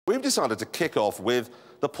we've decided to kick off with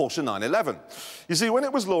the Porsche 911. You see, when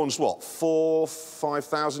it was launched, what,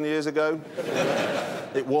 5,000 years ago?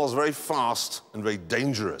 It was very fast and very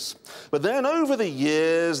dangerous. But then, over the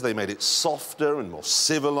years, they made it softer and more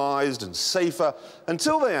civilized and safer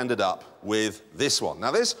until they ended up with this one.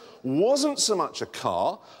 Now, this wasn't so much a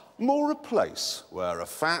car, more a place where a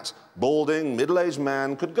fat, balding, middle-aged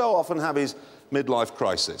man could go off and have his midlife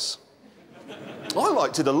crisis. I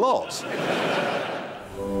liked it a lot.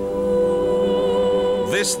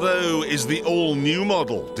 This, though, is the all-new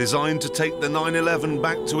model, designed to take the 911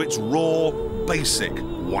 back to its raw, basic,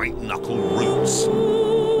 white-knuckle roots.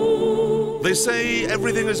 They say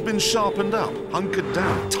everything has been sharpened up, hunkered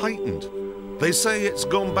down, tightened. They say it's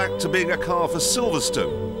gone back to being a car for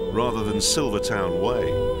Silverstone rather than Silvertown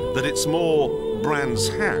Way, that it's more Brands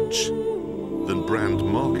Hatch than brand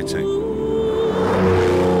marketing.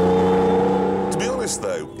 To be honest,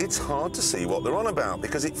 though, it's hard to see what they're on about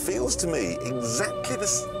because it feels to me exactly the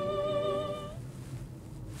same.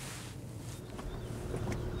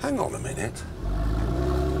 Hang on a minute.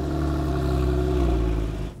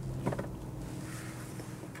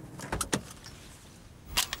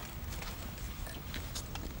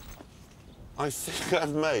 I think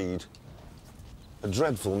I've made a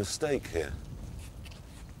dreadful mistake here.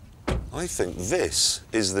 I think this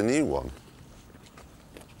is the new one.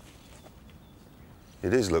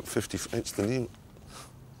 It is, look, 50, it's the new,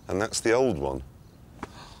 and that's the old one.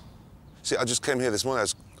 See, I just came here this morning,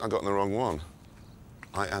 I got the wrong one.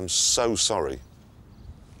 I am so sorry.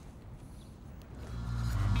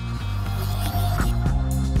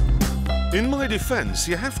 In my defence,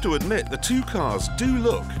 you have to admit the two cars do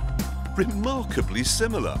look remarkably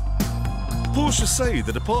similar. Porsche say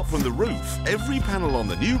that apart from the roof, every panel on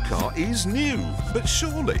the new car is new. But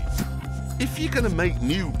surely, if you're going to make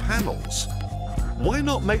new panels, why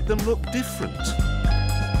not make them look different?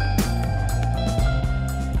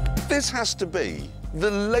 This has to be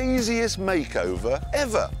the laziest makeover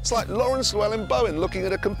ever. It's like Lawrence Llewellyn-Bowen looking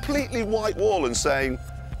at a completely white wall and saying,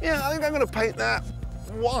 yeah, I think I'm going to paint that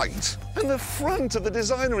white. And the front of the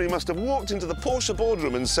designery must have walked into the Porsche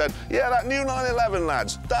boardroom and said, yeah, that new 911,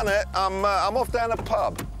 lads, done it. I'm off down a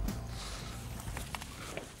pub.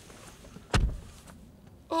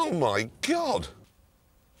 Oh, my God.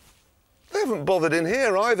 They haven't bothered in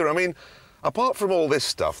here either. I mean, apart from all this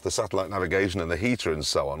stuff, the satellite navigation and the heater and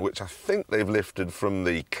so on, which I think they've lifted from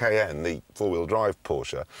the Cayenne, the four-wheel drive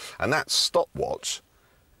Porsche, and that stopwatch,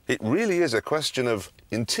 it really is a question of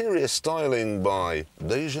interior styling by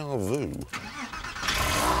déjà vu.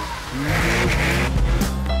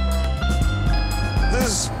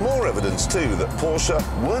 There's more evidence, too, that Porsche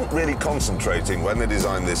weren't really concentrating when they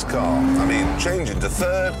designed this car. I mean, change into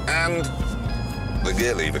third and the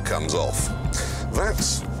gear lever comes off.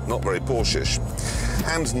 That's not very Porsche-ish.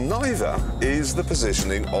 And neither is the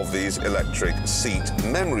positioning of these electric seat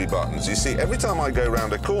memory buttons. You see, every time I go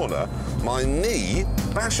round a corner, my knee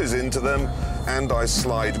bashes into them and I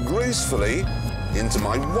slide gracefully into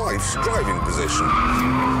my wife's driving position.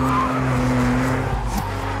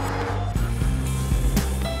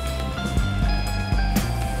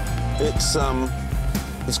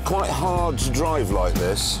 It's quite hard to drive like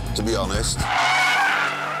this, to be honest.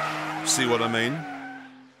 See what I mean?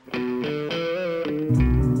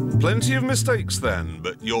 Plenty of mistakes then,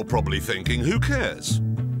 but you're probably thinking, who cares?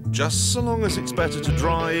 Just so long as it's better to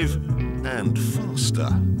drive and faster.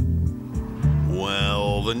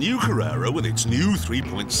 Well, the new Carrera with its new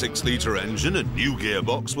 3.6-litre engine and new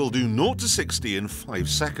gearbox will do 0 to 60 in 5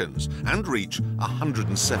 seconds and reach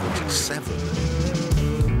 177.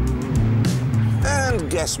 And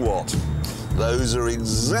guess what? Those are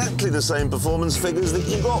exactly the same performance figures that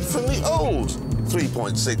you got from the old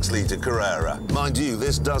 3.6-litre Carrera. Mind you,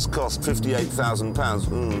 this does cost £58,000.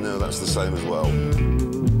 No, that's the same as well.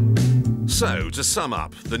 So, to sum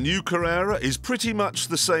up, the new Carrera is pretty much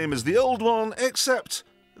the same as the old one, except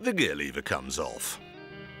the gear lever comes off.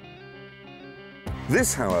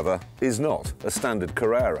 This, however, is not a standard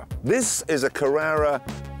Carrera. This is a Carrera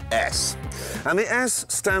S. And the S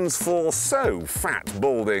stands for so fat,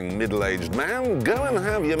 balding, middle-aged man, go and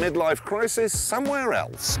have your midlife crisis somewhere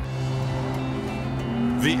else.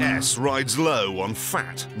 The S rides low on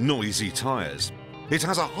fat, noisy tyres. It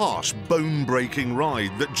has a harsh, bone-breaking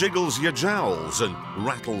ride that jiggles your jowls and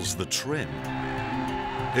rattles the trim.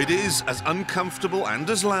 It is as uncomfortable and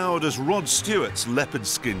as loud as Rod Stewart's leopard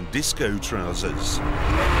skin disco trousers.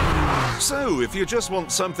 So, if you just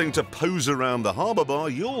want something to pose around the harbour bar,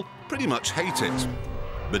 you'll pretty much hate it.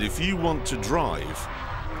 But if you want to drive,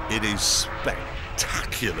 it is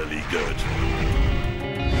spectacularly good.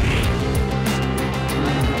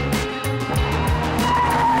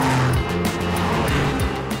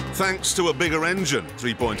 Thanks to a bigger engine,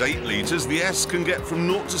 3.8 litres, the S can get from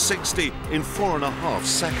 0 to 60 in 4.5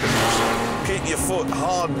 seconds. Keep your foot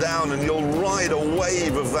hard down and you'll ride a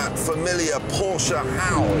wave of that familiar Porsche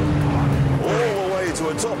howl, all the way to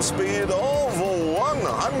a top speed of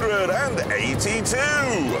 182.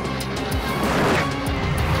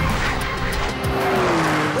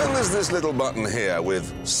 Then there's this little button here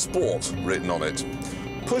with Sport written on it.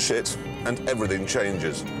 Push it and everything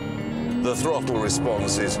changes. The throttle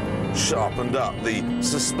response is sharpened up, the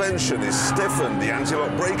suspension is stiffened, the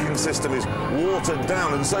anti-lock braking system is watered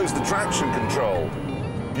down, and so's the traction control.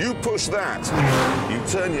 You push that, you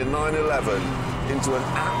turn your 911 into an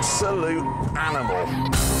absolute animal.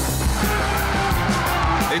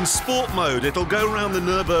 In sport mode, it'll go round the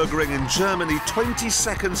Nürburgring in Germany 20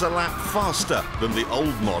 seconds a lap faster than the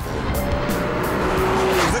old model.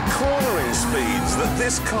 The cornering speeds that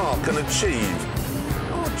this car can achieve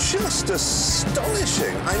are just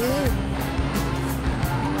astonishing. I mean,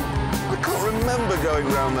 I can't remember going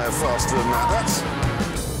round there faster than that. That's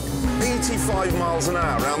 85 miles an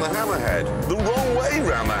hour round the hammerhead, the wrong way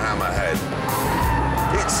round the hammerhead.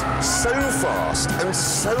 It's so fast and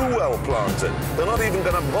so well planted, they're not even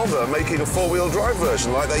going to bother making a four-wheel drive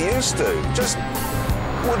version like they used to. Just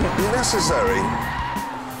wouldn't be necessary.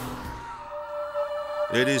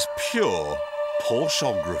 It is pure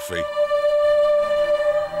Porscheography.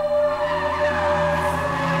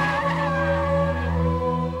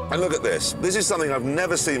 And look at this. This is something I've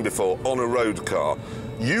never seen before on a road car.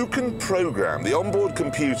 You can program the onboard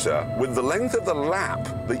computer with the length of the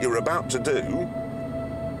lap that you're about to do,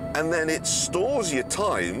 and then it stores your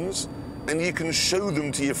times and you can show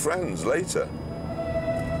them to your friends later.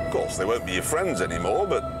 Of course, they won't be your friends anymore,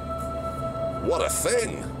 but what a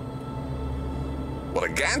thing. What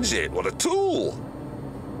a gadget, what a tool.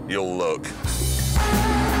 You'll look.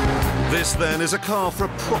 This, then, is a car for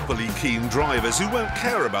properly keen drivers who won't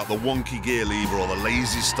care about the wonky gear lever or the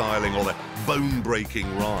lazy styling or the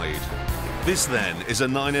bone-breaking ride. This, then, is a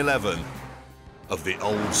 911 of the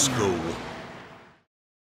old school.